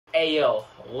Hey yo,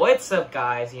 what's up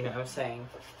guys, you know what I'm saying?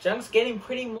 Junk's getting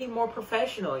pretty more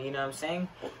professional, you know what I'm saying?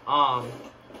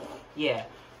 Yeah,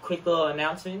 quick little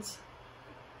announcements.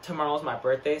 Tomorrow's my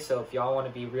birthday, so if y'all want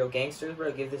to be real gangsters,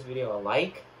 bro, give this video a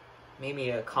like,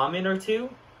 maybe a comment or two.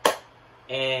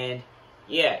 And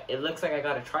yeah, it looks like I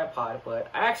got a tripod,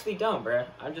 but I actually don't, bro.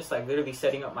 I'm just like literally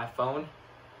setting up my phone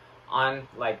on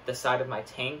like the side of my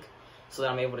tank so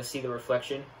that I'm able to see the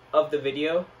reflection of the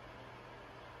video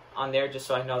on there, just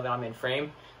so I know that I'm in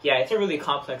frame. Yeah, it's a really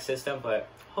complex system, but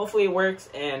hopefully it works,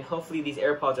 and hopefully these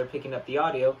AirPods are picking up the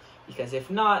audio, because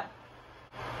if not,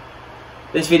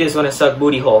 this video is gonna suck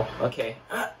booty hole. Okay.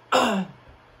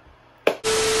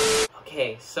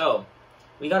 Okay, so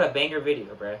we got a banger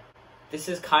video, bruh. This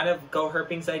is kind of Go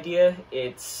Herping's idea.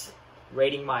 It's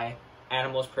rating my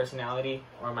animal's personality,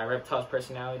 or my reptile's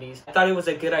personalities. I thought it was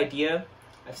a good idea.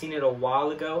 I've seen it a while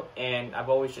ago, and I've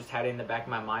always just had it in the back of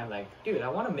my mind, like, dude, I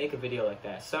want to make a video like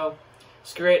that. So,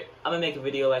 screw it, I'm gonna make a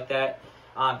video like that.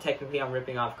 Technically, I'm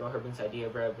ripping off Go Herping's idea,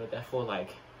 bro, but that fool,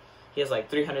 like, he has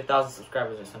like 300,000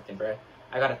 subscribers or something, bro.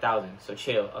 I got 1,000, so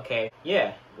chill, okay?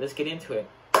 Yeah, let's get into it.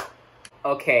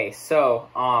 Okay, so,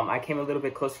 I came a little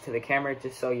bit closer to the camera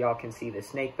just so y'all can see the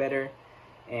snake better.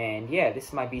 And yeah, this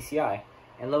is my BCI.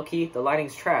 And low-key, the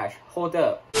lighting's trash. Hold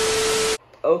up.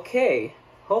 Okay.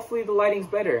 Hopefully the lighting's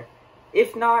better.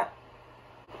 If not,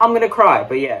 I'm gonna cry.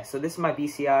 But yeah, so this is my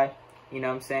BCI. You know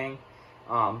what I'm saying?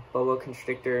 Boa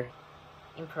constrictor.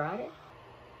 Imporauder?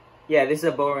 Yeah, this is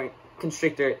a boa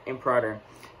constrictor imporauder.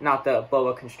 Not the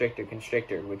boa constrictor,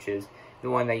 which is the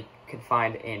one that you can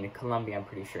find in Colombia, I'm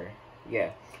pretty sure. Yeah,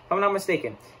 if I'm not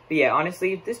mistaken. But yeah,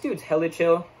 honestly, this dude's hella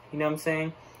chill. You know what I'm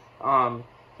saying?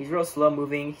 He's real slow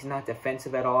moving. He's not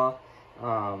defensive at all.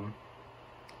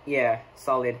 Yeah,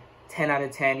 solid 10 out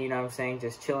of 10, you know what I'm saying?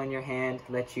 Just chill in your hand,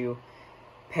 let you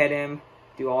pet him,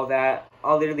 do all that.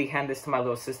 I'll literally hand this to my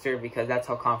little sister because that's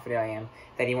how confident I am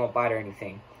that he won't bite or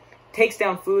anything. Takes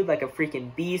down food like a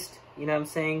freaking beast, you know what I'm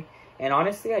saying? And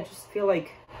honestly, I just feel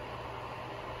like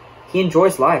he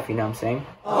enjoys life, you know what I'm saying?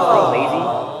 He's real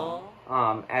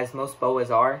lazy, as most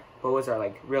boas are. Boas are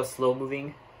like real slow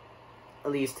moving,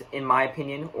 at least in my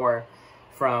opinion, or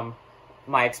from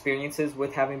my experiences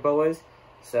with having boas.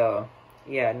 So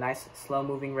yeah, nice slow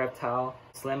moving reptile,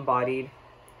 slim bodied,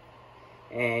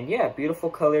 and yeah,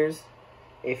 beautiful colors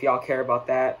if y'all care about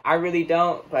that. I really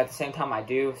don't, but at the same time I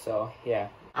do, so yeah.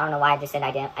 I don't know why I just said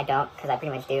I don't, because I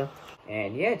pretty much do.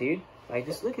 And yeah, dude, like,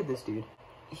 just look at this dude.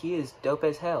 He is dope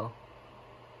as hell.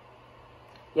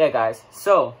 Yeah, guys,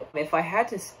 so if I had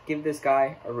to give this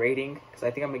guy a rating, because I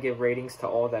think I'm gonna give ratings to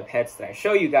all the pets that I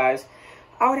show you guys,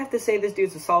 I would have to say this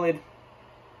dude's a solid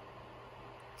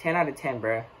 10 out of 10,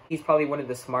 bruh. He's probably one of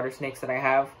the smarter snakes that I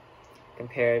have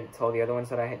compared to all the other ones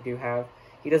that I do have.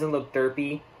 He doesn't look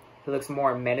derpy. He looks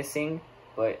more menacing,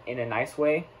 but in a nice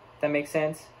way, if that makes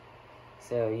sense.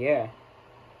 So, yeah.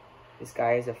 This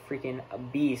guy is a freaking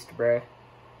beast, bruh.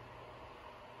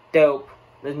 Dope.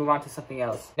 Let's move on to something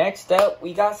else. Next up,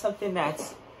 we got something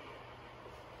that's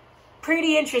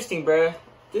pretty interesting, bruh.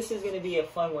 This is going to be a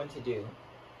fun one to do.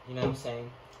 You know what I'm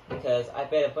saying? Because I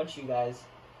bet a bunch of you guys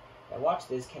that watch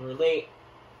this can relate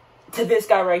to this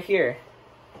guy right here.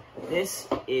 This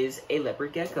is a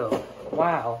leopard gecko.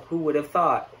 Wow, who would have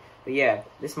thought? But yeah,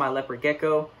 this is my leopard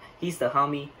gecko. He's the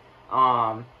homie.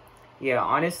 Yeah,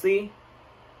 honestly,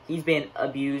 he's been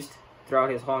abused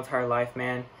throughout his whole entire life,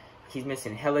 man. He's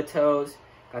missing hella toes.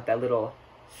 Got that little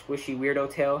squishy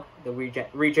weirdo tail, the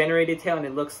regenerated tail, and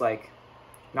it looks like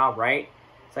not right.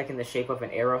 It's like in the shape of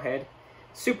an arrowhead.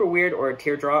 Super weird, or a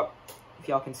teardrop, if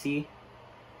y'all can see.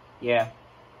 Yeah.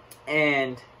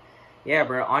 And yeah,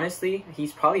 bro, honestly,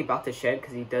 he's probably about to shed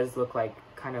because he does look like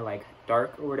kind of like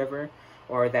dark or whatever,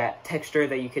 or that texture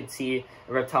that you could see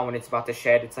a reptile when it's about to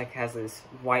shed. It's like has this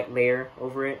white layer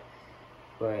over it.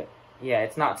 But yeah,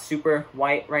 it's not super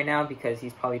white right now because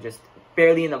he's probably just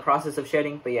barely in the process of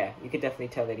shedding. But yeah, you could definitely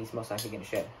tell that he's most likely going to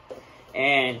shed.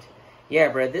 And yeah,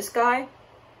 bro, this guy,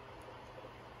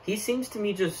 he seems to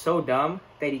me just so dumb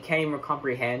that he can't even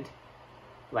comprehend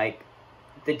like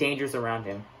the dangers around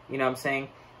him. You know what I'm saying?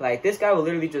 Like, this guy will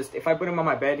literally just, if I put him on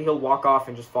my bed, he'll walk off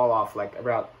and just fall off, like,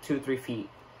 about 2-3 feet.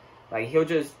 Like, he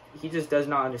just does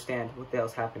not understand what the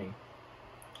hell's happening.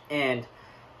 And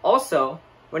also,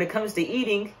 when it comes to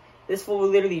eating, this fool will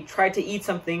literally try to eat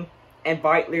something and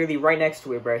bite literally right next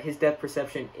to it, bro. His depth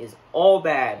perception is all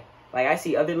bad. Like, I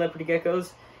see other leopard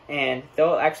geckos, and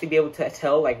they'll actually be able to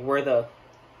tell, like, where the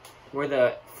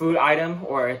food item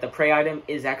or the prey item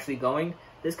is actually going.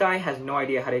 This guy has no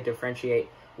idea how to differentiate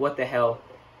what the hell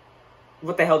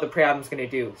the prey item's gonna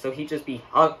do. So he just be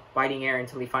biting air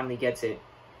until he finally gets it.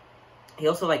 He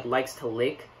also like likes to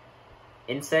lick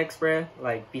insects, bruh,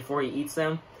 like before he eats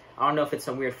them. I don't know if it's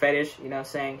some weird fetish, you know what I'm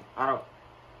saying?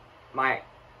 My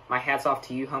hat's off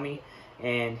to you, homie.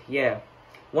 And yeah,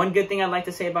 one good thing I'd like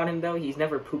to say about him though, he's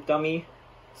never pooped on me,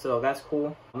 so that's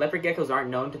cool. Leopard geckos aren't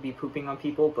known to be pooping on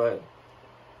people, but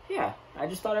yeah, I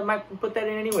just thought I might put that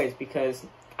in anyways because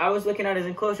I was looking at his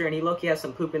enclosure and he low-key has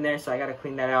some poop in there, so I gotta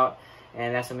clean that out,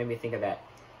 and that's what made me think of that.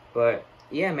 But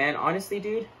yeah, man, honestly,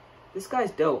 dude, this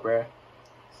guy's dope, bruh.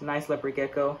 It's a nice leopard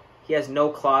gecko. He has no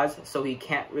claws, so he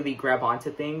can't really grab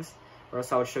onto things, or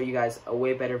else I would show you guys a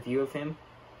way better view of him.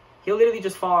 He'll literally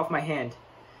just fall off my hand.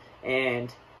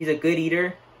 And he's a good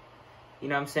eater. You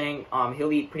know what I'm saying?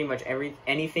 He'll eat pretty much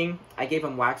anything. I gave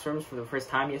him waxworms for the first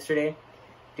time yesterday.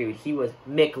 Dude, he was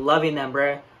McLoving them,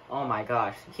 bruh. Oh my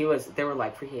gosh. They were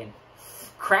like freaking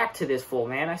crack to this fool,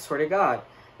 man. I swear to God.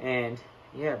 And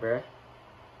yeah, bruh.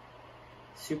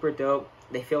 Super dope.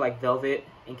 They feel like velvet,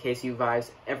 in case you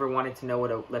guys ever wanted to know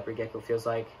what a leopard gecko feels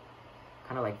like.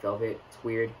 Kind of like velvet. It's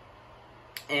weird.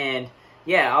 And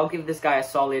yeah, I'll give this guy a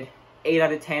solid 8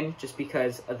 out of 10 just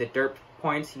because of the derp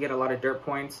points. You get a lot of derp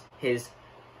points. His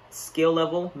skill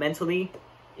level mentally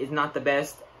is not the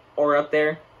best or up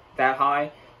there that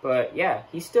high. But yeah,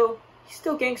 he's still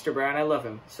gangster, bro, and I love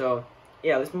him. So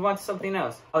yeah, let's move on to something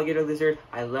else. Alligator lizard.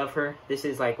 I love her. This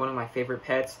is like one of my favorite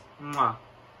pets. Mwah.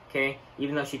 Okay,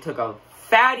 even though she took a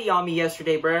fatty on me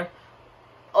yesterday, bro.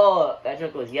 Oh, that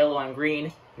junk was yellow and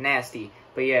green. Nasty.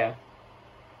 But yeah,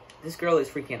 this girl is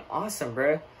freaking awesome,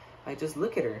 bro. Like, just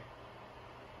look at her.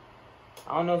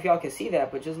 I don't know if y'all can see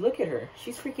that, but just look at her.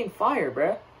 She's freaking fire,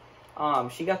 bro.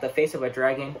 She got the face of a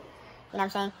dragon. You know what I'm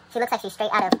saying? She looks like she's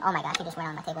straight out of... Oh my gosh, she just went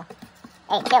on my table.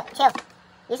 Hey, chill, chill.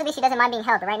 Usually she doesn't mind being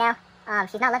held, but right now,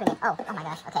 she's not loving it. Oh my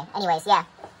gosh. Okay, anyways,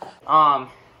 yeah.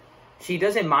 She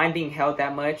doesn't mind being held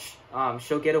that much.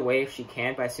 She'll get away if she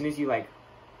can, but as soon as you, like,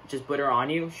 just put her on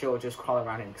you, she'll just crawl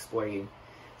around and explore you.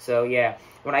 So, yeah.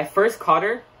 When I first caught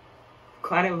her,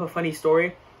 kind of a funny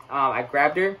story, I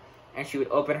grabbed her, and she would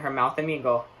open her mouth at me and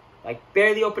go, like,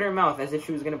 barely open her mouth as if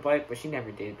she was going to bite, but she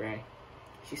never did, bro.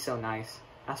 She's so nice.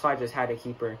 That's why I just had to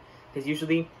keep her. Because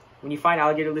usually, when you find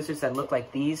alligator lizards that look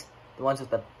like these, the ones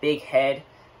with the big head,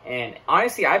 and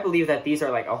honestly, I believe that these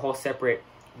are, like, a whole separate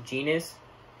genus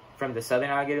from the southern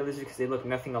alligator lizard because they look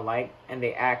nothing alike, and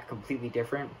they act completely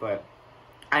different, but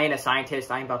I ain't a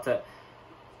scientist. I ain't about to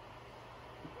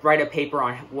write a paper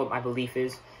on what my belief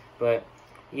is, but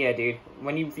yeah, dude,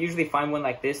 when you usually find one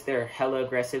like this, they're hella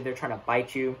aggressive. They're trying to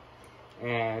bite you,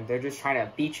 and they're just trying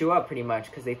to beat you up pretty much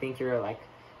because they think you're like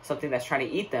something that's trying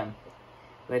to eat them.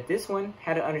 But this one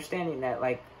had an understanding that,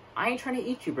 like, I ain't trying to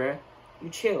eat you, bruh. You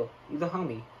chill. You the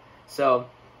homie. So,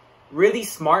 really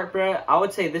smart, bruh. I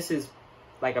would say this is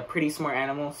like a pretty smart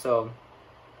animal. So,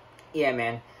 yeah,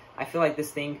 man. I feel like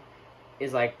this thing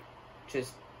is like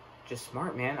just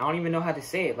smart, man. I don't even know how to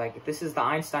say it. Like, this is the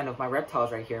Einstein of my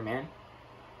reptiles right here, man.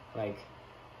 Like,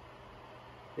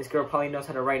 this girl probably knows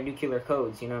how to write nuclear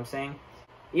codes, you know what I'm saying?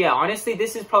 Yeah, honestly,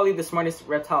 this is probably the smartest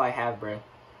reptile I have, bro.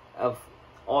 Of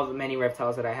all the many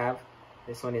reptiles that I have,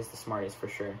 this one is the smartest for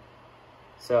sure.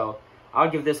 So, I'll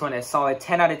give this one a solid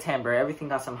 10 out of 10, bro. Everything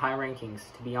got some high rankings,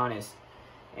 to be honest.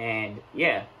 And,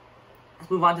 yeah.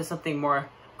 Let's move on to something more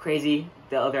crazy.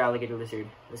 The other alligator lizard.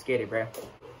 Let's get it, bro.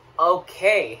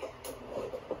 Okay.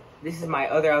 This is my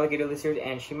other alligator lizard,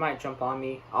 and she might jump on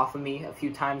me, off of me a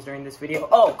few times during this video.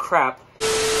 Oh, crap.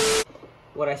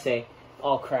 What'd I say?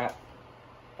 Oh, crap.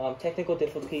 Technical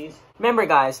difficulties. Remember,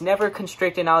 guys, never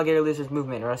constrict an alligator lizard's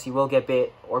movement, or else you will get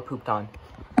bit or pooped on.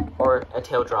 Or a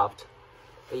tail dropped.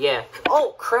 But yeah.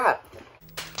 Oh, crap.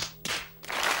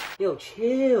 Yo,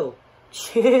 chill.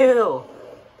 Chill.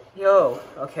 Yo,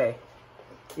 okay.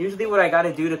 Usually what I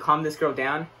gotta do to calm this girl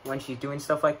down when she's doing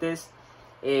stuff like this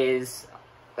is,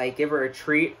 like, give her a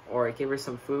treat or give her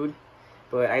some food.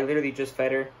 But I literally just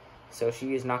fed her, so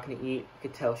she is not gonna eat. You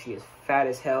can tell she is fat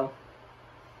as hell.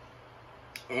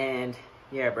 And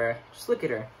yeah, bruh, just look at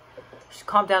her. Just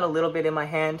calm down a little bit in my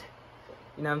hand.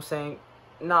 You know what I'm saying?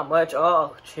 Not much.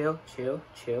 Oh, chill, chill,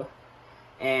 chill.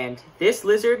 And this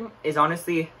lizard is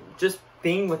honestly, just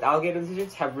being with alligator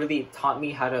lizards have really taught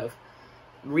me how to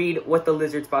read what the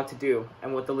lizard's about to do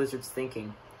and what the lizard's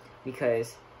thinking.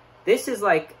 Because this is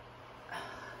like,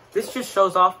 this just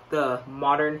shows off the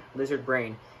modern lizard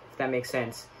brain, if that makes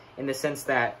sense. In the sense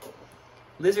that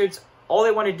lizards, all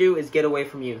they want to do is get away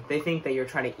from you. They think that you're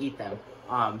trying to eat them.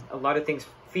 A lot of things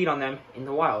feed on them in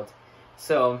the wild.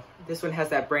 So this one has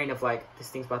that brain of like, this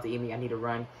thing's about to eat me, I need to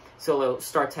run. So it'll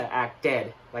start to act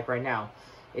dead, like right now.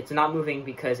 It's not moving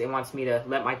because it wants me to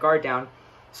let my guard down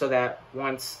so that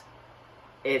once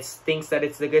it thinks that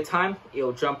it's the good time,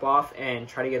 it'll jump off and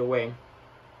try to get away.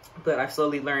 But I've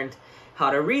slowly learned how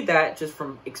to read that just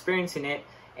from experiencing it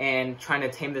and trying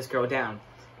to tame this girl down.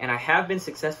 And I have been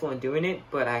successful in doing it,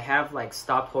 but I have like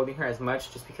stopped holding her as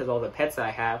much just because of all the pets that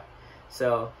I have.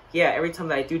 So yeah, every time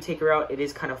that I do take her out, it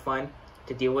is kind of fun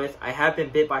to deal with. I have been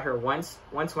bit by her once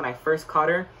when I first caught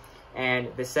her, and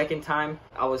the second time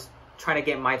I was trying to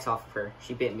get mites off of her.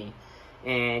 She bit me.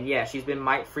 And yeah, she's been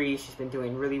mite free. She's been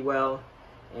doing really well,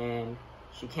 and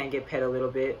she can get pet a little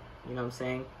bit, you know what I'm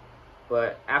saying?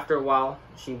 But after a while,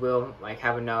 she will like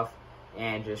have enough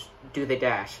and just do the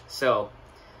dash. So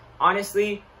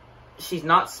honestly, she's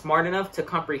not smart enough to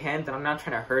comprehend that I'm not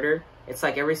trying to hurt her. It's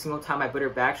like every single time I put her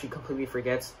back, she completely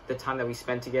forgets the time that we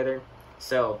spent together.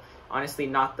 So honestly,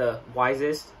 not the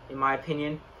wisest in my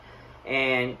opinion.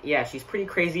 And yeah, she's pretty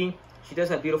crazy. She does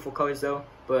have beautiful colors though,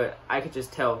 but I could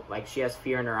just tell like she has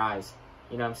fear in her eyes.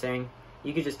 You know what I'm saying?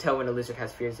 You could just tell when a lizard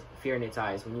has fear in its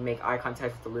eyes. When you make eye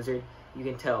contact with the lizard, you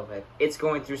can tell that it's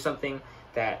going through something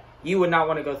that you would not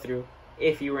want to go through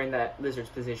if you were in that lizard's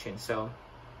position. So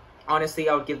honestly,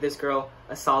 I would give this girl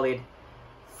a solid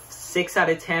 6 out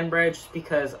of 10, bro, just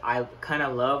because I kind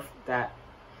of love that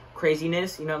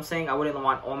craziness, you know what I'm saying? I wouldn't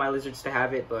want all my lizards to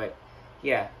have it, but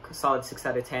yeah, solid 6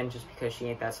 out of 10 just because she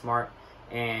ain't that smart.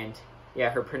 And yeah,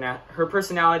 her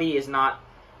personality is not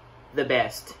the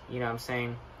best, you know what I'm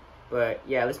saying? But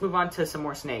yeah, let's move on to some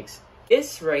more snakes.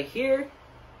 This right here,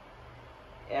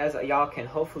 as y'all can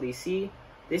hopefully see,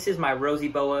 this is my rosy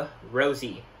boa,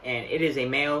 Rosy, and it is a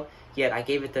male, yet I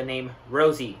gave it the name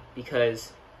Rosy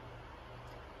because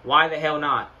why the hell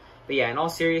not? But yeah, in all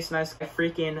seriousness, I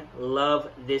freaking love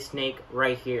this snake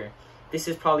right here. This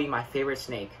is probably my favorite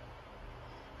snake.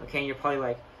 Okay, and you're probably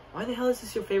like, why the hell is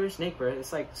this your favorite snake, bro?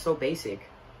 It's like so basic.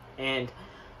 And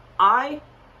I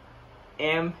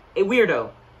am a weirdo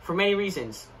for many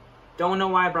reasons. Don't know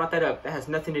why I brought that up. That has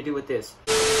nothing to do with this.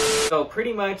 So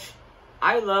pretty much,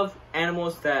 I love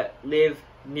animals that live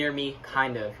near me,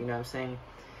 kind of, you know what I'm saying?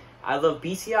 I love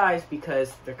BCIs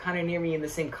because they're kind of near me in the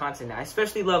same continent. I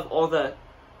especially love all the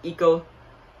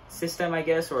ecosystem, I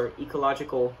guess, or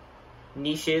ecological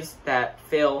niches that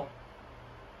fill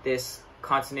this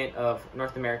continent of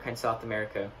North America and South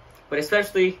America. But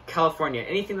especially California.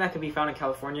 Anything that can be found in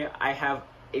California, I have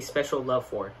a special love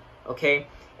for, okay?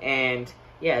 And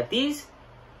yeah, these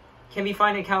can be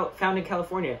found in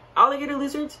California. Alligator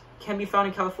lizards can be found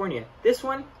in California. This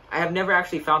one, I have never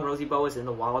actually found rosy boas in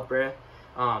the wild, bruh.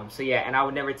 So yeah, and I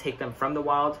would never take them from the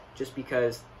wild just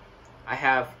because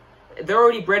they're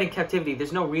already bred in captivity.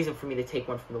 There's no reason for me to take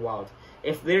one from the wild.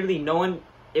 If literally no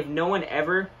one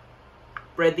ever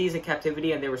bred these in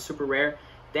captivity and they were super rare,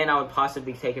 then I would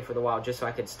possibly take it for the wild just so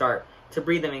I could start to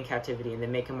breed them in captivity and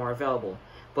then make them more available.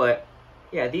 But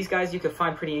yeah, these guys you could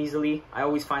find pretty easily. I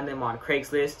always find them on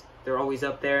Craigslist. They're always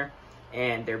up there.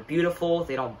 And they're beautiful.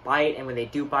 They don't bite, and when they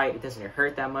do bite, it doesn't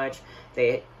hurt that much.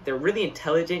 They're really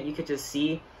intelligent. You could just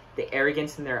see the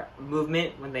arrogance in their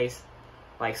movement when they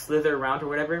like slither around or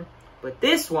whatever. But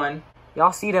this one,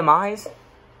 y'all see them eyes?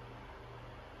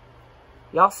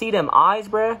 Y'all see them eyes,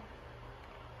 bruh?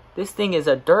 This thing is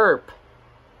a derp.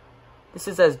 This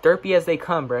is as derpy as they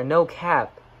come, bruh. No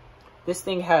cap. This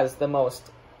thing has the most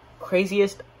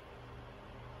craziest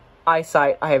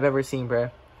eyesight I have ever seen,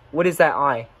 bruh. What is that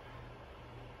eye?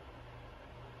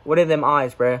 What are them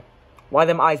eyes, bruh? Why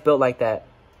them eyes built like that?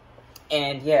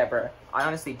 And yeah, bruh, I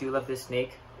honestly do love this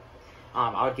snake.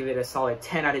 I would give it a solid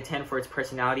 10 out of 10 for its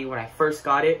personality. When I first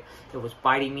got it, it was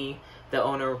biting me. The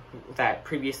owner that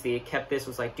previously kept this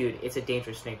was like, dude, it's a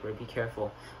dangerous snake, bro. Be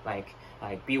careful. Like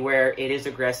beware. It is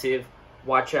aggressive.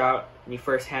 Watch out when you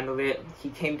first handle it. He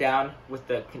came down with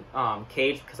the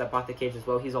cage because I bought the cage as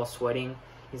well. He's all sweating.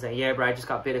 He's like, yeah, bro, I just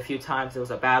got bit a few times. It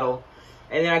was a battle.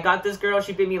 And then I got this girl.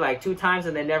 She bit me like 2 times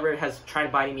and then never has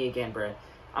tried biting me again, bro.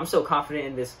 I'm so confident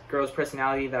in this girl's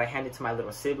personality that I hand it to my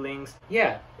little siblings.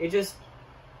 Yeah, it just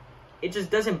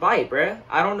doesn't bite, bruh.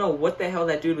 I don't know what the hell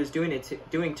that dude was doing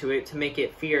to it to make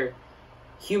it fear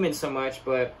humans so much,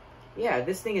 but yeah,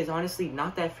 this thing is honestly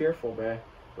not that fearful, bruh.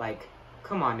 Like,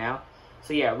 come on now.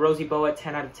 So yeah, Rosy Boa,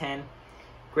 10 out of 10.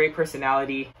 Great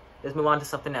personality. Let's move on to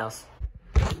something else.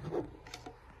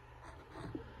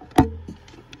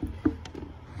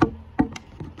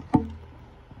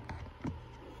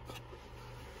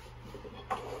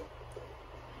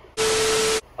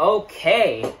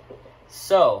 Okay,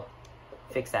 so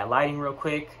fix that lighting real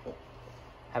quick,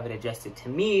 have it adjusted to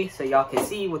me so y'all can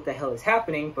see what the hell is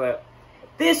happening. But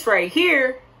this right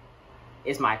here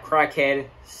is my crackhead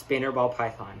spinner ball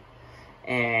python.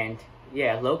 And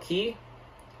yeah, low-key,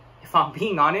 if I'm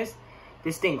being honest,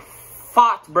 this thing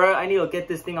fought, bro. I need to get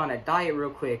this thing on a diet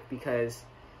real quick because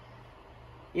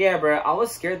yeah, bro, I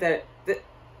was scared that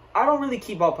I don't really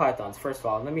keep ball pythons. First of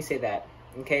all, let me say that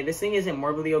Okay, this thing isn't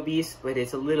morbidly obese, but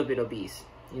it's a little bit obese.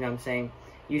 You know what I'm saying?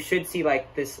 You should see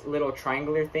like this little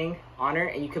triangular thing on her,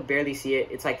 and you could barely see it.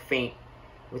 It's like faint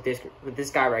with this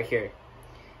guy right here.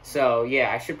 So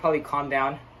yeah, I should probably calm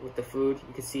down with the food.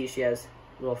 You can see she has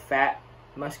little fat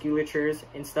musculatures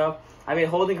and stuff. I've been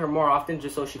holding her more often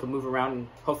just so she can move around and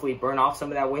hopefully burn off some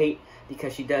of that weight,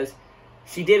 because she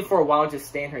did for a while just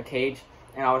stay in her cage,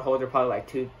 and I would hold her probably like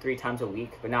 2-3 times a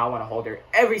week, but now I want to hold her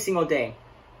every single day.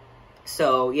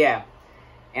 So yeah,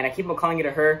 and I keep on calling it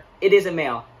a her. It is a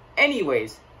male.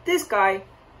 Anyways, this guy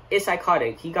is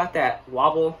psychotic. He got that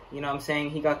wobble, you know what I'm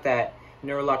saying? He got that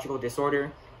neurological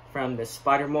disorder from the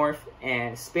spider morph,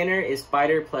 and Spinner is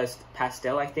spider plus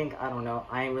pastel, I think. I don't know.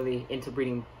 I ain't really into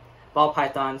breeding ball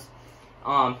pythons.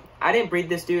 I didn't breed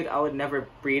this dude. I would never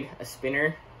breed a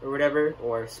Spinner or whatever,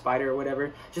 or spider or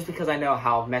whatever, just because I know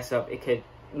how messed up it could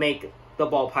make the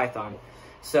ball python.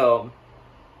 So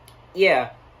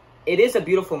yeah, it is a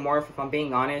beautiful morph if I'm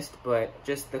being honest, but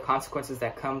just the consequences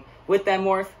that come with that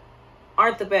morph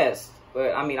aren't the best.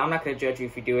 But I mean, I'm not going to judge you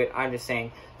if you do it. I'm just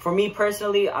saying, for me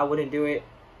personally, I wouldn't do it.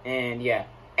 And yeah,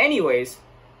 anyways,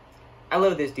 I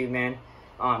love this dude, man.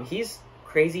 He's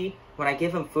crazy. When I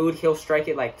give him food, he'll strike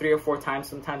it like 3 or 4 times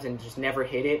sometimes and just never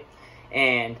hit it.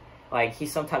 And like, he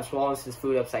sometimes swallows his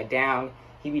food upside down.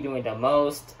 He be doing the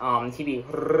most. He be...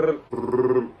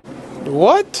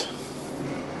 What?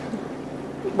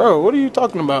 Bro, what are you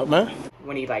talking about, man?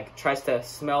 When he like tries to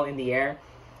smell in the air.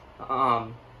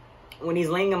 When he's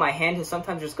laying in my hand, he'll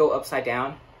sometimes just go upside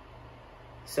down.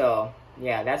 So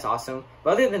yeah, that's awesome.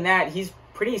 But other than that, he's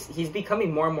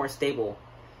becoming more and more stable,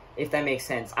 if that makes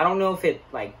sense. I don't know if it,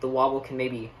 like, the wobble can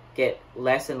maybe get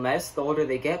less and less the older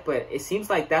they get, but it seems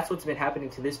like that's what's been happening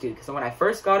to this dude. Because when I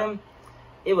first got him,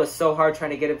 it was so hard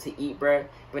trying to get him to eat, bruh.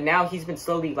 But now he's been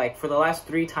slowly, like, for the last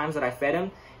 3 times that I fed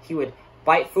him, he would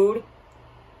bite food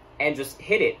and just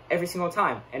hit it every single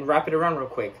time and wrap it around real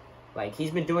quick. Like,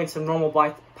 he's been doing some normal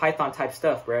python type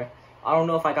stuff, bruh. I don't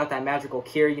know if I got that magical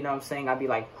cure, you know what I'm saying? I'd be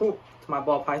like, whoop, to my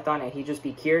ball python, and he'd just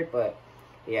be cured. But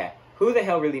yeah, who the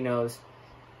hell really knows?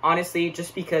 Honestly,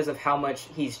 just because of how much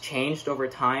he's changed over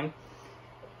time,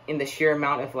 in the sheer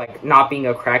amount of like not being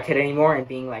a crackhead anymore and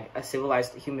being like a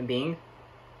civilized human being,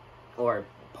 or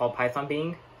ball python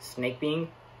being, snake being,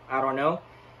 I don't know.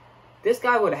 This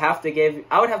guy I would have to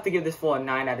give this fool a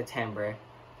 9 out of 10, bro.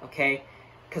 Okay?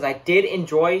 Because I did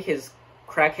enjoy his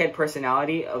crackhead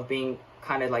personality of being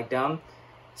kind of like dumb.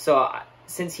 So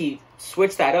since he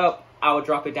switched that up, I would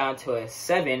drop it down to a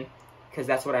 7, because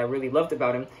that's what I really loved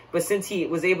about him. But since he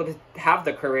was able to have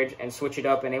the courage and switch it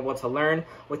up and able to learn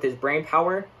with his brain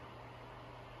power,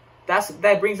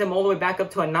 that brings him all the way back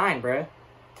up to a 9, bruh.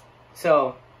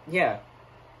 So yeah,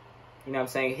 you know what I'm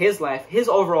saying? His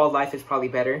overall life is probably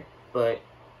better, but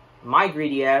my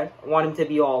greedy ass want him to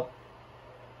be all,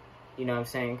 you know what I'm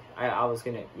saying? I was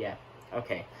gonna, yeah,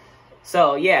 okay.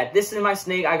 So yeah, this is my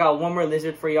snake. I got one more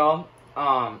lizard for y'all.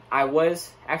 I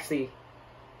was actually,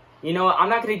 you know what, I'm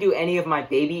not going to do any of my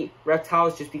baby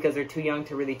reptiles just because they're too young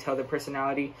to really tell their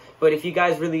personality. But if you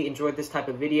guys really enjoyed this type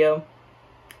of video,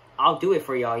 I'll do it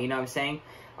for y'all, you know what I'm saying?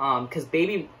 Because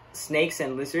baby snakes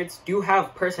and lizards do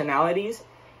have personalities.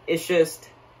 It's just,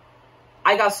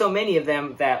 I got so many of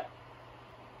them that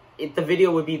the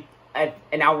video would be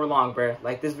an hour long, bruh.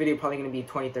 Like, this video probably going to be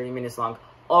 20-30 minutes long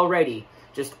already,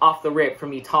 just off the rip from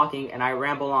me talking, and I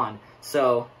ramble on.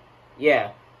 So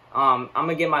yeah, I'm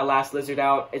gonna get my last lizard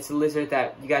out. It's a lizard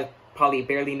that you guys probably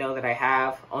barely know that I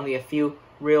have. Only a few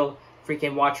real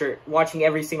freaking watching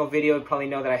every single video would probably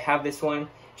know that I have this one,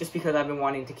 just because I've been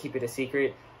wanting to keep it a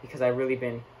secret, because I've really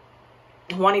been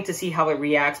wanting to see how it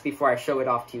reacts before I show it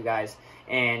off to you guys.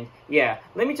 And yeah,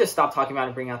 let me just stop talking about it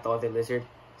and bring out the other lizard.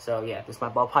 So yeah, this is my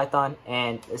ball python,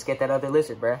 and let's get that other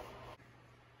lizard, bruh.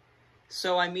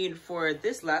 So I mean, for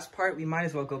this last part, we might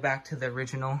as well go back to the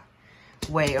original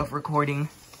way of recording,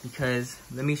 because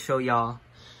let me show y'all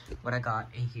what I got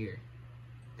in here.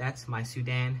 That's my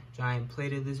Sudan giant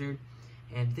plated lizard,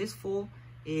 and this fool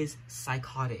is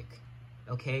psychotic.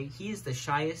 Okay, he is the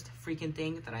shyest freaking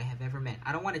thing that I have ever met.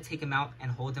 I don't want to take him out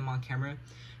and hold him on camera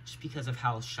just because of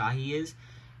how shy he is,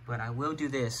 but I will do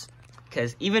this,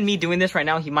 because even me doing this right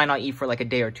now, he might not eat for like a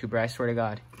day or two, bro. I swear to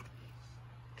God.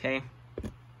 Okay,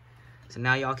 so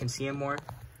now y'all can see him more,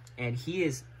 and he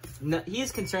is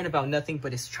concerned about nothing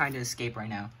but is trying to escape right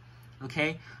now.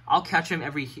 Okay, I'll catch him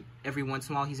every once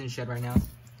in a while. He's in shed right now,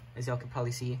 as y'all can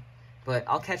probably see, but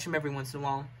I'll catch him every once in a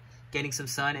while, getting some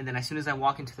sun, and then as soon as I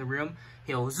walk into the room,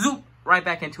 he'll zoop right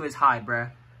back into his hide,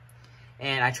 bruh.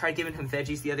 And I tried giving him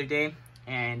veggies the other day,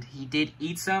 and he did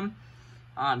eat some.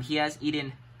 He has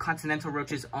eaten continental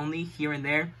roaches only here and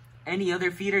there, any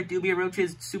other feeder, dubia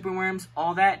roaches, superworms,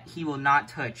 all that, he will not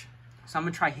touch. So I'm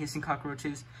gonna try hissing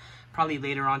cockroaches probably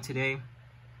later on today.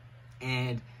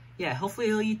 And yeah, hopefully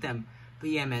he'll eat them. But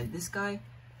yeah, man, this guy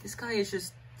is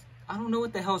just, I don't know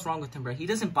what the hell's wrong with him, bro. He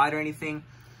doesn't bite or anything.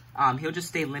 He'll just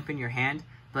stay limp in your hand,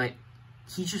 but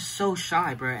he's just so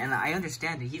shy, bro. And I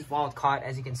understand it. He's wild caught,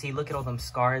 as you can see. Look at all them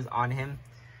scars on him.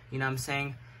 You know what I'm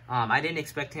saying? I didn't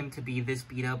expect him to be this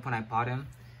beat up when I bought him,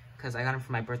 because I got him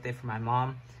for my birthday from my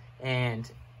mom. And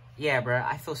yeah, bro,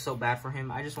 I feel so bad for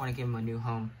him. I just want to give him a new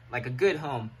home, like a good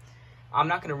home. I'm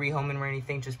not going to rehome him or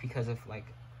anything, just because of, like,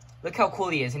 look how cool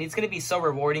he is. And it's going to be so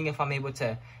rewarding if I'm able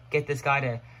to get this guy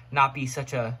to not be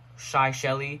such a shy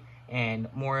Shelly and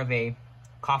more of a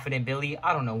confident Billy.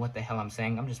 I don't know what the hell I'm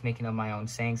saying. I'm just making up my own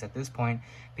sayings at this point.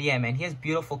 But yeah, man, he has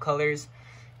beautiful colors.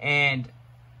 And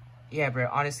yeah, bro,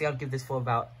 honestly, I'll give this fool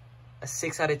about a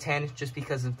 6 out of 10 just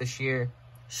because of the sheer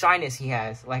shyness he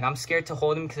has. Like, I'm scared to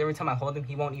hold him because every time I hold him,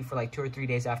 he won't eat for like 2 or 3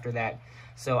 days after that.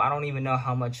 So I don't even know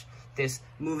how much this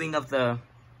moving of the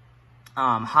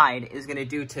hide is going to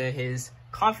do to his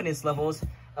confidence levels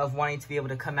of wanting to be able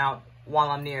to come out while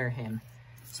I'm near him,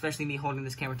 especially me holding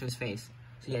this camera to his face.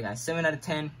 So yeah, guys, 7 out of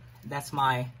 10. That's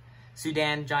my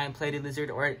Sudan giant plated lizard.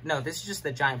 Or no, this is just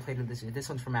the giant plated lizard. This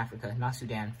one's from Africa, not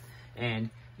Sudan. And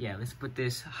yeah, let's put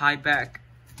this hide back.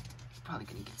 He's probably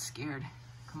gonna get scared.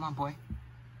 Come on, boy.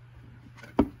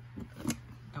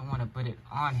 Don't want to put it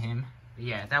on him. But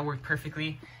yeah, that worked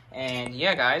perfectly. And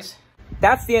yeah, guys,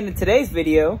 that's the end of today's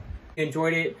video. If you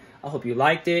enjoyed it, I hope you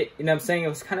liked it. You know what I'm saying? It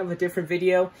was kind of a different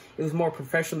video. It was more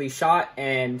professionally shot,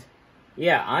 and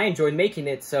yeah, I enjoyed making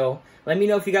it. So let me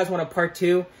know if you guys want a part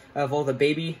 2 of all the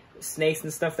baby snakes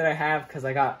and stuff that I have, because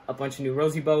I got a bunch of new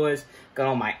rosy boas, got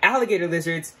all my alligator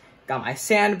lizards, got my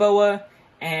sand boa,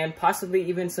 and possibly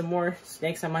even some more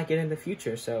snakes I might get in the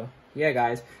future. So yeah,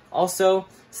 guys. Also,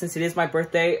 since it is my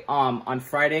birthday, on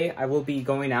Friday, I will be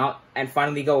going out and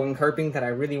finally going herping that I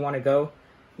really want to go.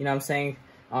 You know what I'm saying?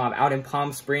 Out in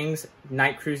Palm Springs,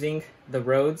 night cruising the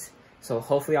roads. So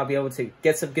hopefully I'll be able to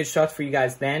get some good shots for you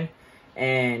guys then.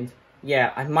 And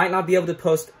yeah, I might not be able to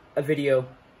post a video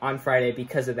on Friday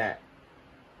because of that.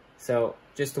 So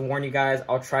just to warn you guys,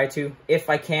 I'll try to. If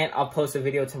I can't, I'll post a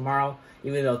video tomorrow,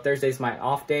 even though Thursday's my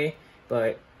off day.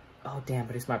 But, oh damn,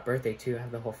 but it's my birthday too. I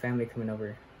have the whole family coming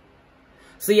over.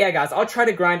 So yeah, guys, I'll try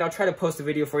to grind. I'll try to post a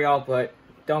video for y'all, but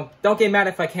don't get mad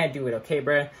if I can't do it, okay,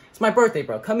 bro? It's my birthday,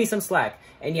 bro. Cut me some slack.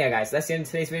 And yeah, guys, that's the end of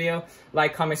today's video.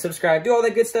 Like, comment, subscribe, do all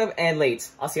that good stuff, and late.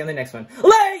 I'll see you on the next one.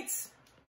 Late!